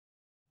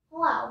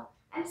Hello,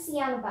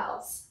 I'm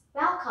Bose.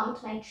 Welcome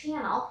to my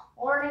channel,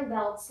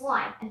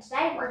 Learningbuildslife, and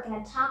today we're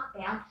going to talk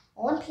about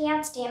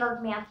Olympiad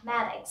standard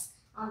mathematics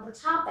on the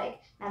topic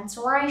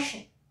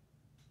mensuration.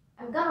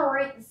 I'm going to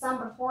read the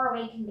sum before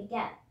we can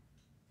begin.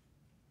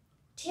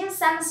 Two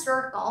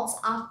semicircles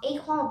of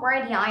equal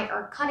radii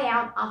are cut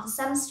out of a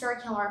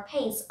semicircular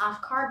piece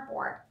of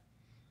cardboard.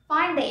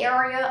 Find the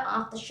area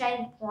of the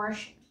shaded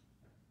portion.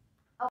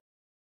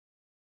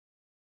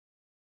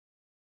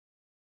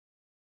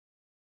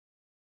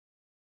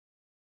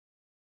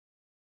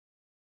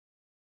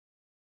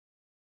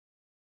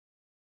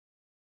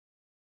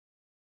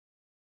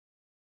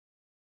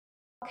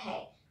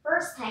 Okay,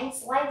 first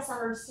things, let's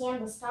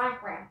understand this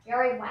diagram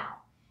very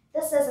well.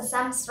 This is a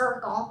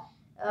semicircle,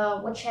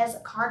 which has a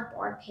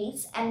cardboard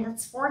piece, and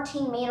it's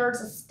 14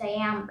 meters of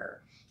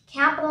diameter.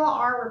 Capital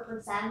R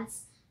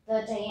represents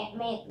the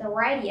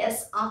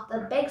radius of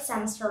the big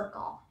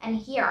semicircle, and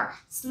here,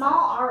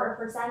 small r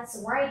represents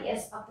the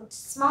radius of the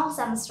small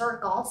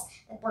semicircles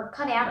that were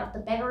cut out of the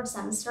bigger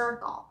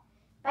semicircle.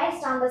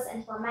 Based on this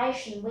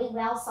information, we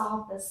will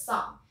solve this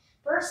sum.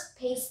 First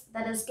piece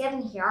that is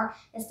given here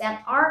is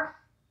that R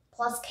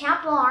plus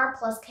capital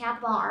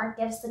R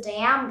gives the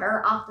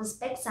diameter of this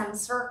big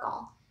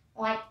semicircle.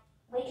 Like,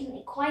 we can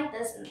equate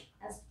this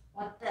as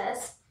like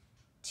this.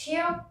 2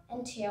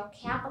 into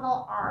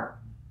capital R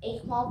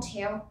equal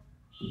to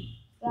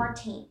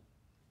 14.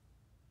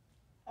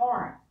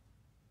 Or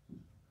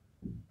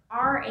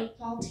R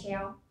equal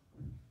to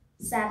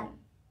 7.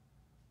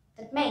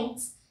 That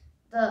means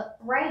the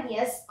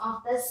radius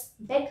of this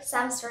big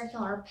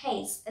semicircular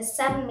piece is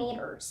 7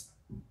 meters.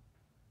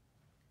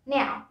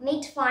 Now, we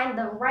need to find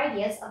the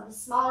radius of the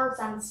smaller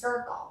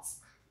semicircles.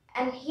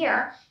 And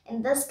here,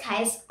 in this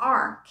case,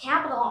 R,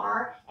 capital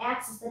R,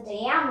 acts as the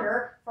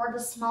diameter for the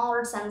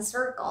smaller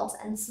semicircles,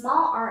 and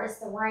small r is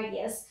the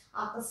radius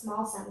of the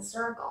small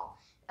semicircle.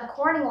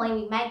 Accordingly,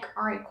 we make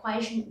our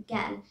equation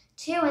again.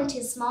 2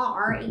 into small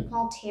r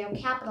equal to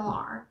capital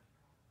R,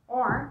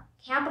 or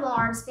capital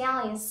R's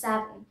value is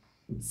 7.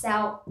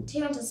 So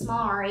 2 into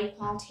small r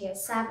equal to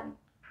 7,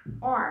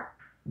 or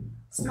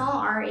small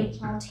r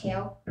equal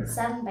to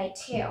 7 by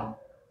 2.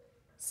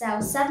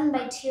 So 7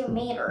 by 2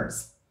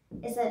 meters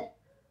is the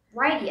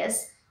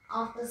radius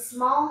of the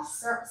small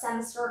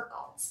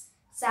semicircles.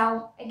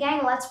 So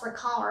again, let's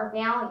recall our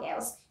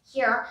values.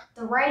 Here,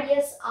 the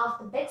radius of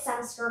the big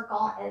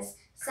semicircle is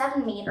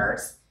 7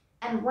 meters,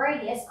 and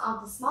radius of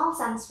the small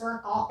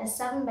semicircle is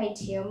 7 by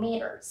 2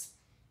 meters.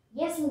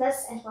 Using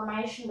this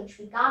information which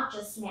we got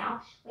just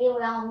now, we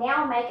will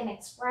now make an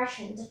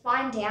expression to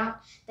find out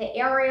the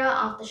area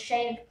of the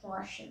shaded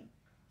portion.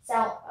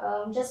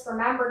 So just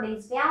remember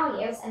these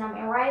values, and I'm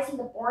erasing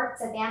the board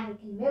so that we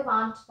can move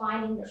on to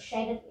finding the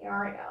shaded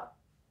area.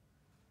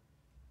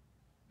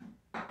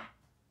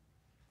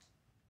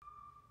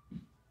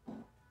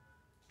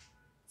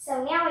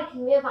 So now we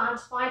can move on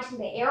to finding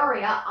the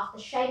area of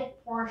the shaded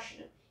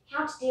portion.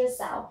 How to do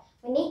so?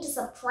 We need to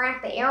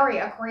subtract the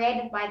area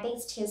created by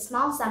these two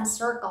small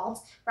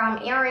semicircles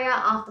from area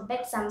of the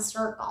big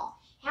semicircle.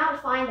 How to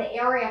find the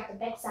area of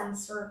the big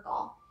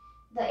semicircle?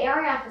 The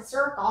area of a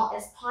circle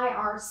is pi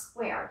r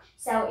squared.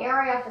 So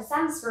area of a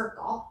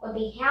semicircle would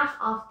be half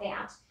of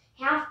that,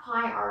 half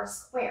pi r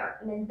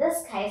squared. And in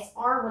this case,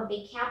 r would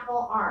be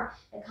capital R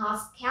because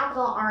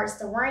capital R is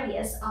the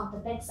radius of the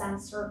big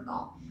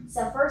semicircle.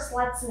 So first,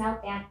 let's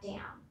note that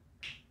down.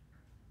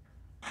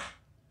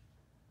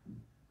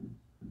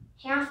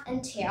 Half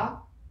into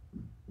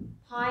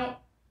pi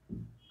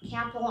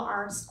capital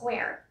R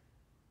squared.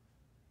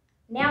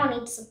 Now I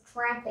need to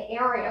subtract the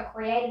area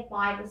created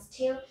by these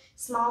two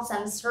small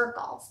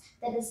semicircles.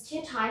 That is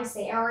 2 times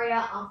the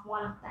area of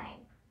one of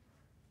them.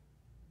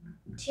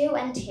 2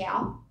 into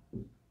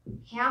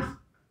half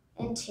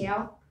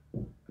into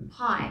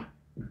pi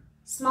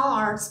small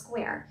r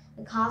squared,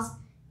 because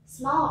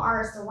small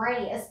r is the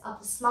radius of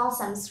the small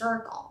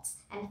semicircles.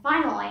 And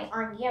finally,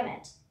 our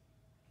unit,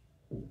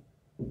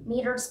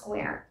 meter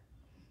squared.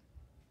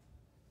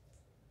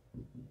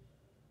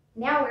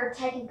 Now we're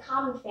taking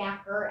common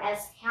factor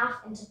as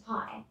half into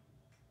pi.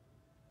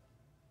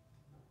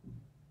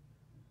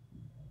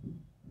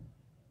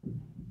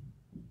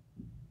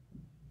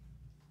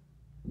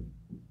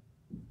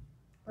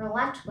 We're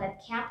left with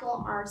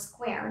capital R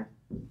squared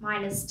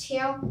minus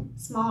 2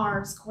 small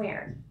r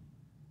squared.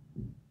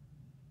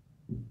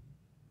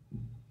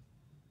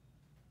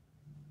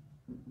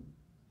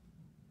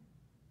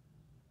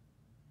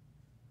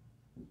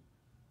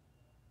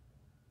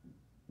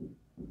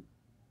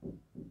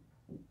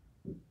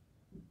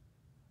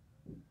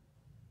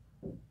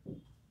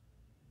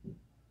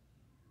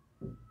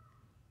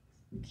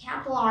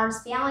 Capital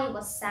R's value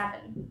was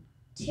 7.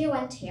 2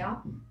 into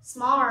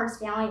small r's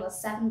value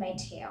was 7 by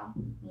 2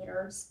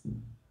 meters.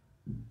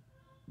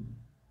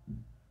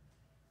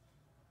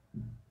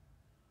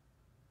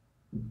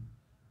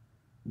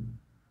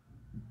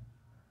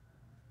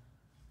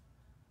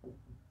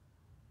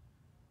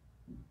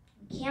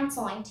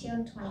 Canceling 2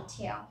 and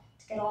 22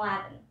 to get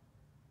 11.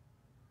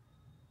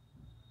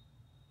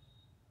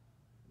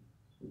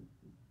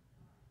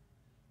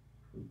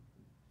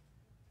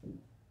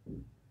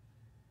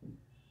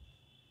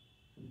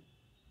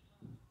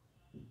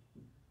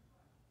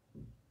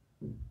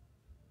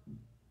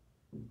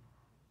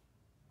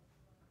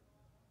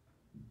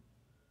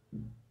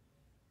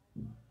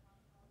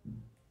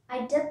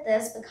 I did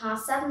this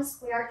because 7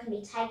 squared can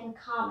be taken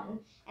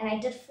common, and I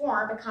did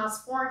 4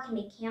 because 4 can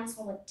be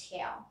canceled with 2.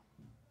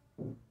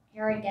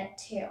 Here we get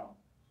 2.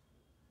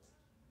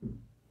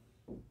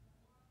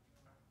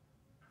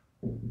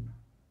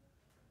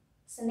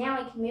 So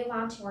now we can move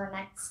on to our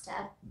next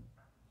step.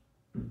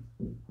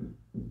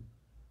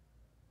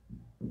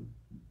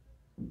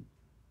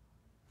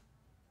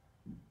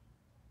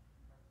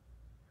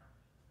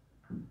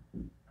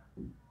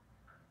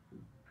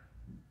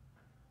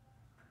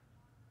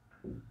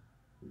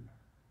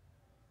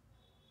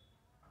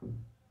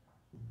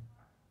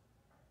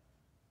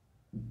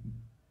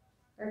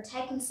 We're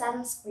taking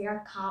 7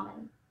 squared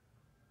common.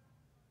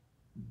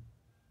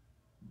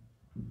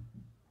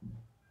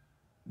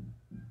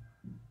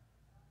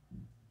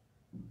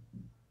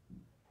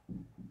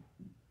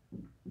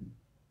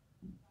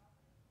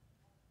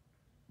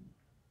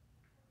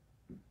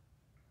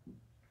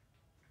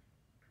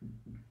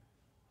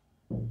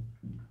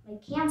 By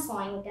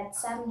canceling, we get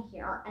 7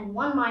 here, and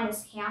 1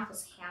 minus half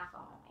is half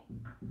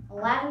only.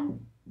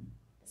 11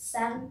 is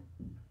 7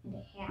 and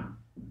a half.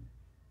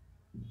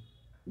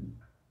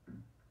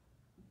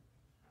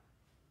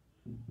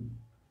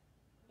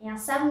 Now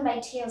 7 by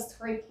 2 is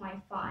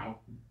 3.5.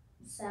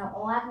 So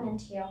 11 and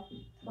 2,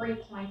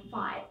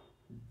 3.5.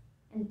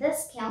 And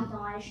this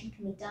calculation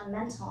can be done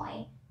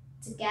mentally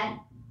to get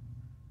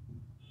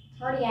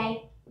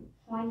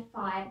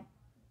 38.5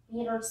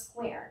 meters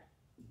squared,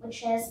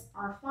 which is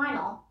our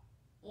final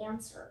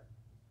answer.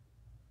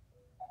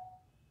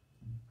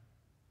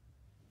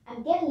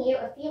 I'm giving you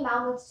a few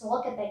moments to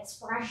look at the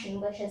expression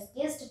which is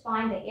used to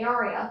find the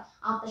area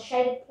of the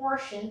shaded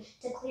portion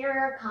to clear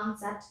your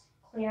concept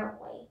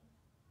clearly.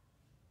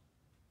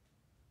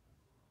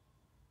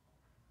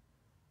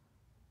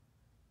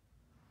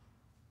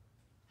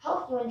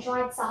 Hope you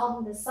enjoyed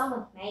solving this sum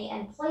with me,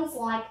 and please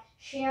like,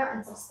 share,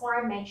 and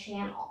subscribe my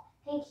channel.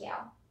 Thank you.